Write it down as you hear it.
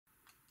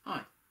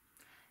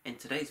In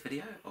today's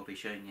video I'll be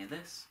showing you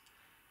this,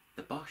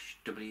 the Bosch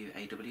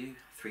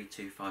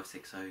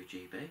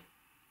WAW32560GB.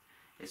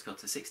 It's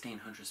got a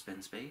 1600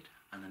 spin speed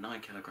and a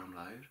 9 kg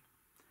load.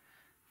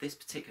 This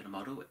particular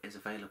model is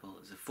available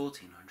as a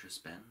 1400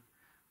 spin,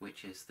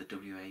 which is the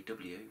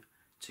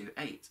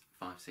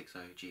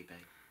WAW28560GB.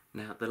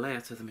 Now the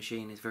layout of the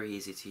machine is very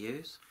easy to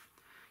use.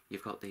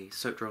 You've got the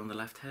soak drawer on the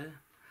left here,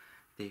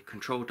 the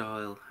control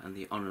dial and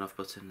the on and off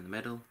button in the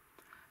middle,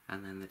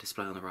 and then the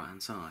display on the right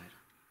hand side.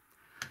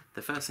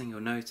 The first thing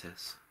you'll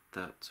notice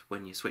that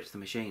when you switch the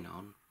machine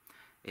on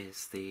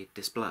is the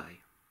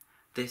display.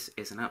 This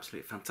is an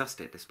absolute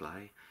fantastic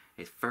display.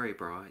 It's very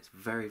bright, it's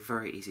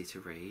very easy to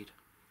read,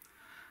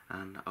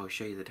 and I'll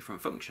show you the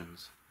different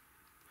functions.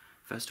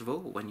 First of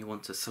all, when you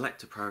want to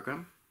select a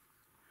program,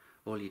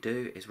 all you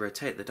do is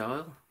rotate the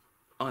dial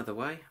either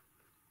way.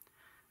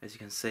 As you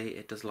can see,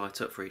 it does light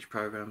up for each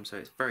program, so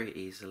it's very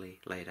easily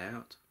laid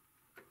out.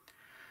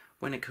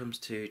 When it comes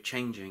to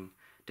changing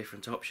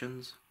different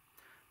options,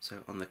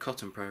 so on the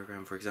cotton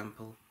program for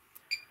example,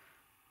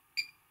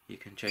 you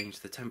can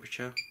change the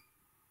temperature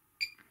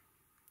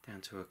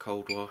down to a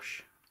cold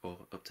wash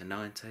or up to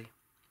 90.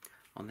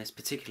 On this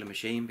particular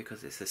machine,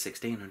 because it's a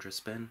 1600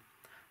 spin,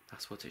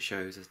 that's what it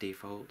shows as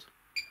default,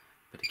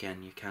 but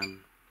again you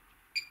can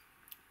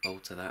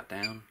alter that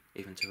down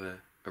even to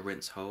a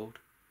rinse hold.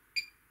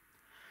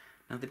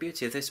 Now the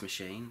beauty of this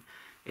machine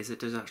is it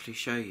does actually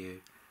show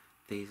you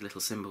these little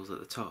symbols at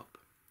the top.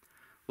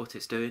 What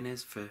it's doing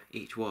is, for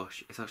each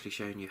wash, it's actually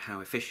showing you how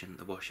efficient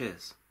the wash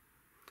is.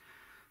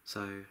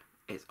 So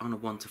it's on a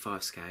 1 to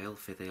 5 scale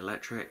for the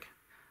electric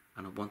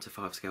and a 1 to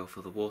 5 scale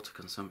for the water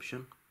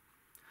consumption.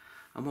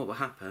 And what will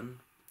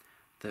happen,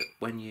 that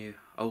when you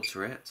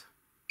alter it,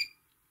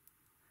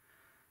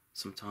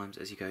 sometimes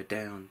as you go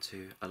down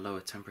to a lower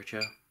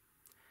temperature,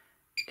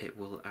 it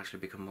will actually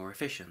become more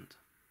efficient.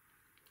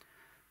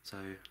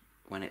 So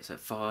when it's at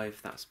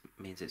 5, that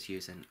means it's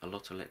using a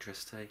lot of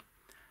electricity,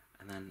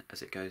 and then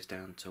as it goes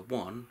down to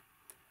 1,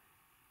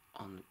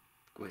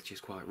 which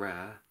is quite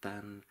rare,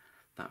 then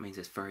that means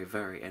it's very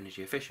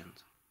energy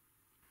efficient.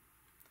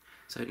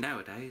 So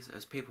nowadays,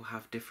 as people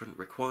have different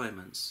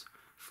requirements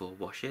for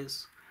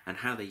washes and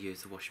how they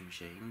use the washing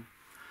machine,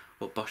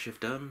 what Bosch have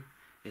done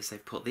is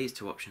they've put these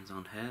two options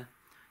on here,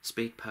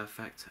 Speed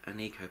Perfect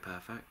and Eco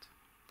Perfect.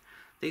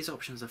 These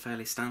options are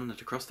fairly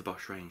standard across the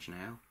Bosch range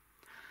now,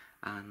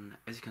 and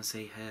as you can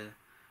see here,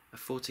 a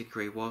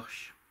 40-degree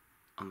wash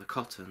on the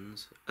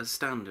cottons as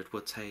standard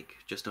would take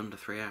just under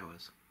 3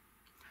 hours.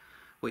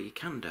 What you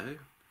can do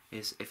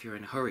is, if you're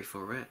in a hurry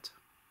for it,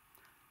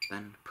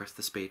 then press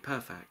the Speed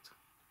Perfect,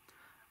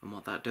 and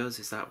what that does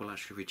is that will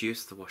actually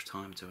reduce the wash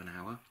time to an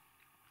hour.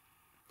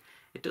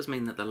 It does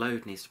mean that the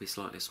load needs to be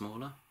slightly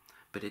smaller,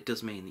 but it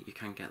does mean that you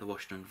can get the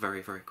wash done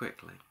very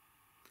quickly.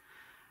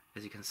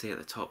 As you can see at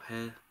the top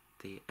here,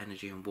 the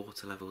energy and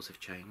water levels have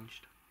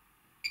changed.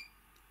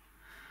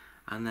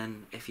 And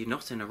then if you're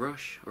not in a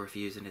rush, or if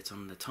you're using it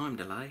on the time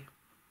delay,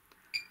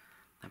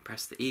 then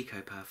press the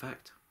Eco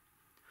Perfect.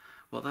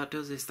 What that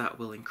does is that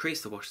will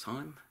increase the wash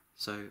time,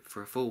 so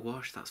for a full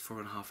wash that's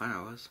 4.5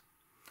 hours,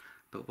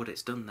 but what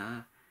it's done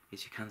there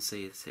is you can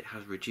see that it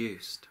has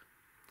reduced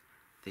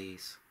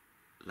these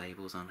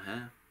labels on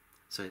here,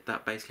 so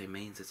that basically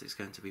means that it's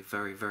going to be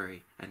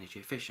very energy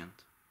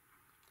efficient.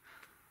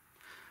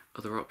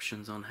 Other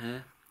options on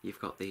here,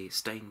 you've got the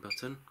stain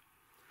button,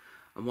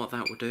 and what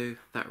that will do,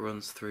 that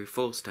runs through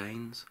 4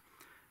 stains.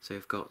 So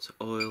you've got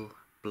oil,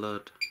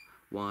 blood,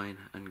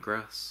 wine and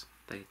grass.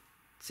 They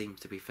seem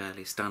to be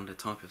fairly standard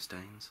type of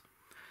stains,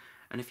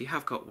 and if you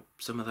have got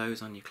some of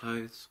those on your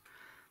clothes,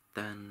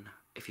 then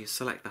if you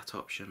select that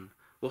option,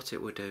 what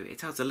it will do,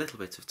 it adds a little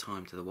bit of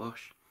time to the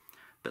wash,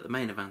 but the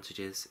main advantage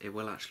is it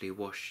will actually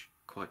wash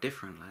quite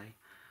differently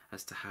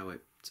as to how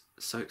it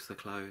soaks the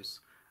clothes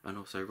and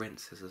also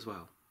rinses as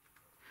well.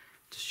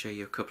 To show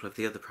you a couple of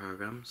the other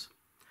programs,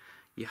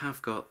 you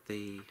have got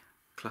the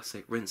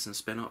classic rinse and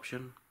spin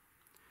option.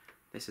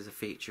 This is a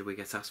feature we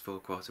get asked for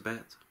quite a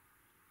bit.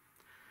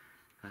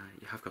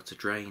 You have got a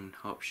drain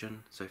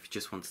option, so if you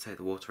just want to take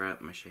the water out of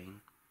the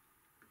machine.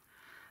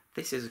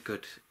 This is a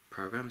good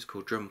program, it's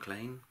called Drum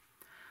Clean,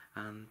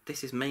 and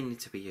this is mainly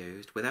to be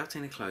used without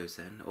any clothes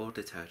in or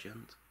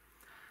detergent,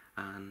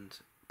 and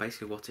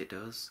basically what it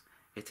does,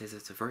 it is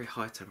at a very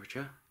high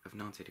temperature of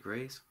 90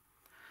 degrees,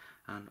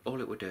 and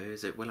all it will do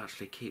is it will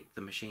actually keep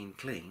the machine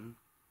clean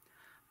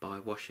by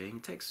washing.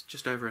 It takes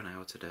just over an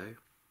hour to do,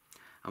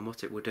 and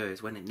what it will do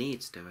is when it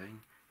needs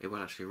doing, it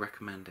will actually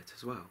recommend it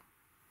as well.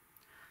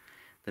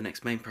 The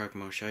next main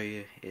program I'll show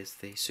you is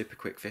the Super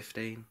Quick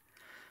 15.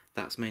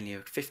 That's mainly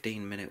a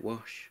 15-minute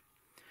wash,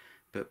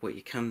 but what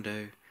you can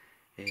do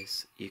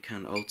is you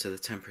can alter the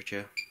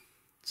temperature.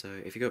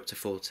 So if you go up to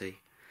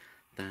 40,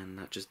 then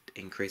that just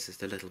increases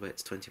it a little bit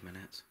to 20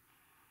 minutes.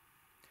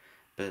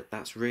 But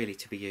that's really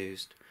to be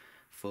used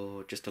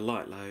for just a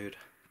light load,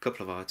 a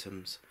couple of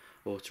items,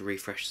 or to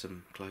refresh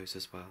some clothes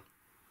as well.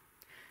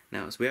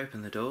 Now as we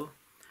open the door,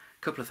 a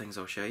couple of things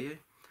I'll show you.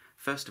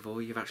 First of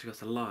all, you've actually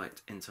got a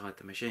light inside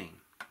the machine.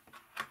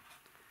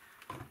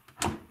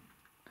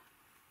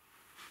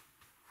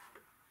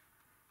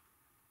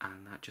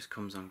 and that just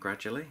comes on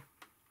gradually.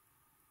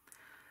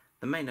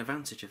 The main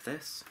advantage of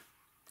this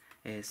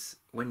is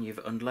when you've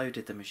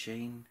unloaded the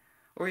machine,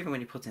 or even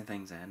when you're putting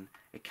things in,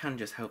 it can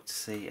just help to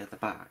see at the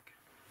back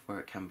where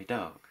it can be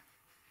dark.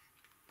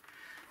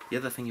 The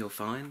other thing you'll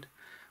find,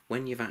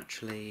 when you've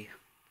actually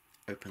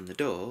opened the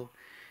door,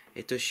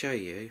 it does show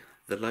you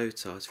the load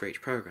size for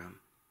each program.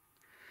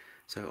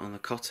 So on the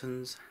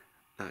cottons,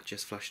 that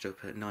just flashed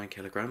up at 9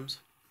 kilograms.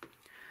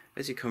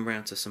 As you come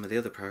round to some of the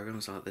other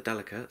programs like the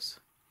delicates,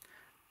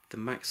 the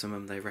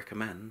maximum they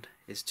recommend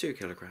is 2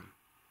 kilogram.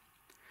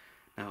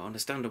 Now on a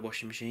standard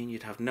washing machine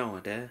you'd have no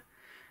idea,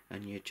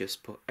 and you'd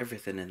just put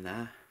everything in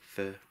there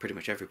for pretty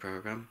much every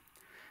program,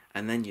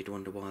 and then you'd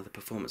wonder why the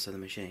performance of the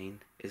machine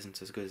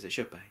isn't as good as it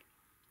should be.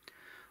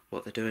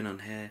 What they're doing on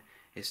here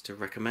is to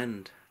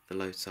recommend the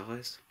load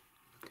size,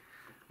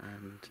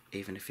 and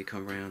even if you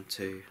come round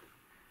to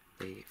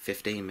the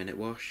 15-minute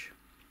wash,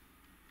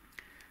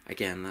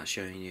 again that's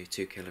showing you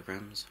 2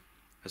 kilograms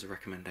as a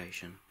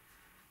recommendation.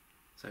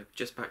 So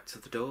just back to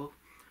the door,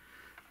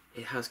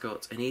 it has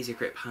got an easy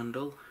grip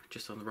handle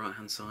just on the right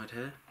hand side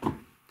here.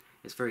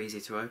 It's very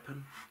easy to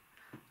open,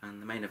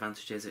 and the main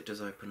advantage is it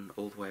does open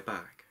all the way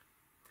back,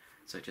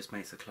 so it just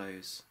makes the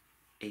clothes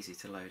easy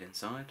to load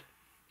inside.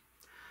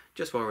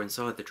 Just while we're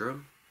inside the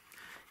drum,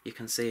 you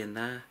can see in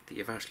there that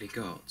you've actually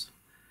got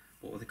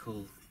what they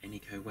call an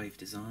eco wave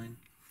design.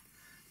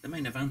 The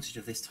main advantage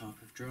of this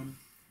type of drum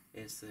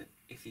is that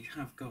if you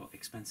have got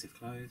expensive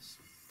clothes,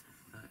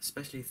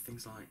 especially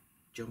things like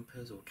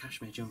jumpers or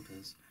cashmere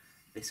jumpers,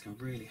 this can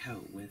really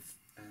help with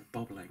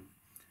bobbling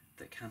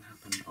that can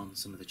happen on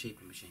some of the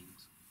cheaper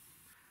machines.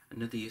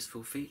 Another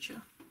useful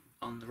feature,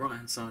 on the right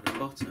hand side at the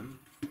bottom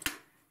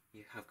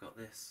you have got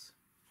this.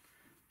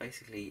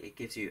 Basically it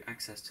gives you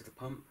access to the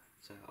pump,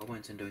 so I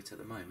won't undo it at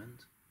the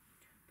moment,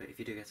 but if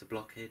you do get a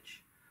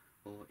blockage,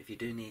 or if you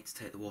do need to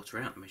take the water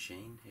out of the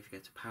machine, if you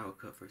get a power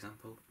cut for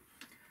example,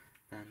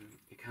 then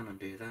you can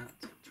undo that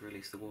to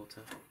release the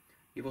water.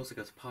 You've also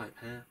got a pipe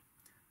here,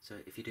 so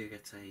if you do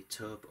get a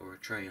tub or a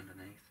tray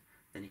underneath,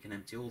 then you can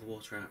empty all the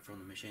water out from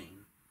the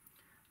machine,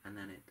 and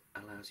then it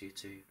allows you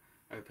to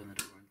open the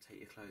door and take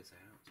your clothes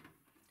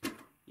out.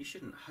 You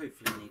shouldn't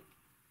hopefully need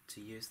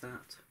to use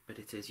that, but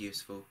it is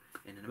useful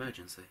in an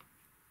emergency.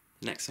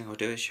 The next thing I'll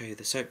do is show you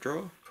the soap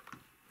drawer.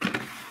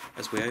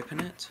 As we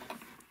open it,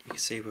 you can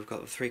see we've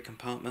got the 3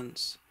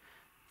 compartments,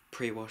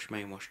 pre-wash,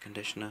 main wash,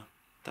 conditioner.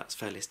 That's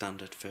fairly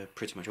standard for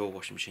pretty much all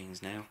washing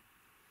machines now.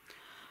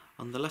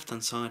 On the left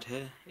hand side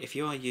here, if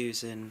you are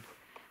using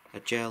a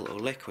gel or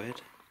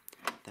liquid,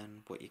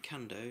 then what you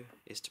can do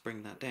is to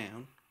bring that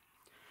down.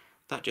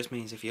 That just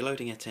means if you're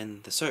loading it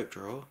in the soap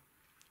drawer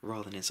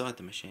rather than inside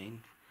the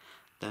machine,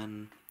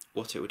 then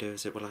what it will do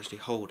is it will actually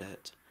hold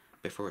it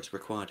before it's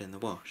required in the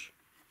wash.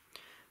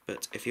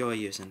 But if you are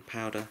using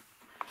powder,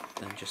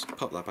 then just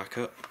pop that back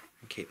up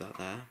and keep that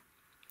there.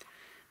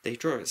 The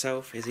drawer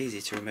itself is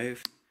easy to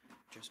remove,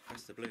 just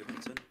press the blue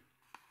button.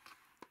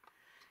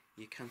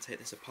 You can take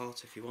this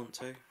apart if you want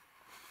to,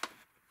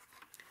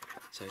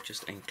 so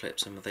just unclip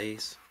some of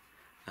these,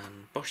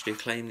 and Bosch do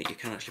claim that you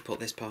can actually put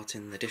this part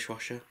in the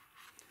dishwasher,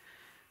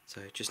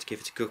 so just to give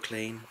it a good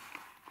clean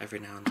every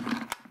now and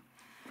then,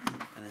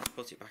 and then to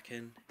put it back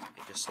in,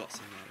 it just slots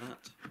in like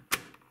that,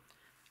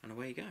 and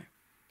away you go.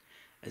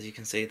 As you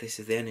can see, this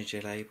is the energy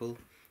label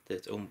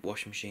that all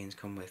washing machines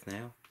come with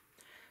now.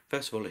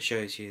 First of all, it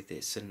shows you that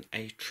it's an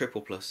A++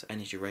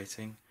 energy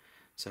rating,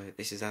 so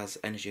this is as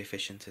energy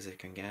efficient as it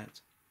can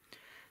get.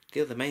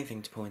 The other main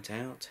thing to point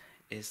out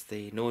is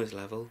the noise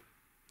level.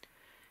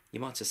 You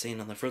might have seen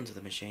on the front of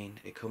the machine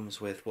it comes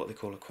with what they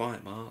call a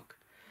quiet mark,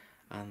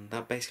 and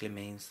that basically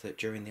means that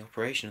during the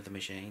operation of the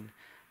machine,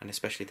 and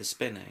especially the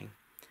spinning,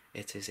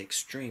 it is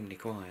extremely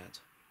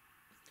quiet.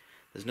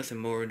 There's nothing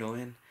more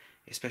annoying,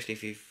 especially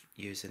if you're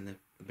using the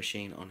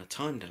machine on a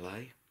time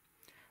delay,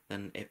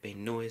 than it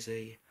being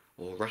noisy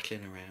or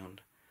rattling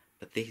around,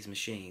 but these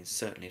machines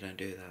certainly don't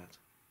do that.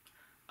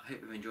 I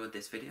hope you enjoyed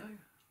this video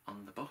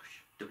on the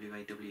Bosch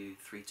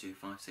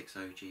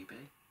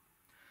WAW32560GB.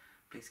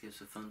 Please give us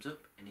a thumbs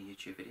up in a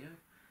YouTube video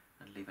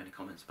and leave any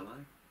comments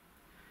below.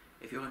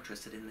 If you're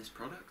interested in this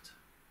product,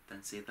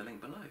 then see the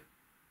link below.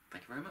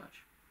 Thank you very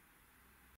much.